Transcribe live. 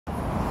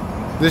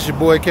This your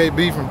boy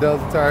KB from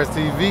Dubs and Tires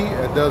TV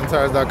at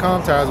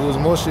dubsandtires.com. Tires, wheels,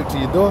 and more shipped to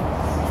your door.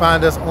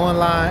 Find us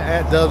online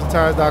at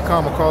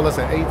dubsandtires.com or call us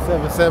at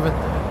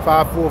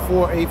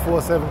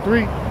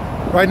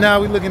 877-544-8473. Right now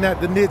we're looking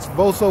at the niche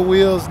Vosso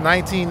wheels,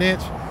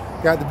 19-inch.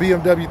 Got the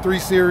BMW 3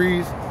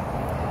 Series.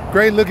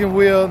 Great looking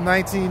wheel,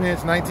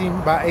 19-inch, 19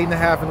 by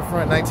 8.5 in the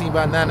front, 19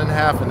 by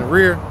 9.5 in the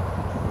rear.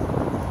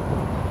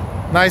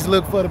 Nice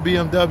look for the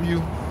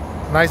BMW.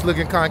 Nice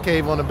looking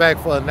concave on the back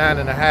for a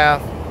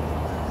 9.5.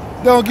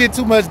 Don't get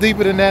too much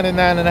deeper than that in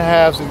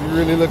 9.5. So if you're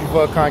really looking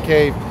for a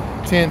concave,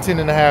 10,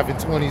 10.5, and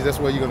 20s, that's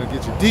where you're gonna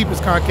get your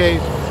deepest concave.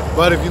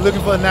 But if you're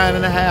looking for a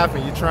 9.5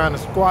 and you're trying to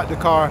squat the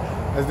car,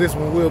 as this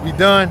one will be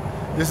done,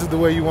 this is the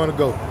way you wanna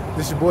go.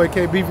 This is your boy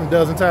KB from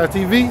Dubs and Tires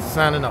TV,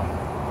 signing off.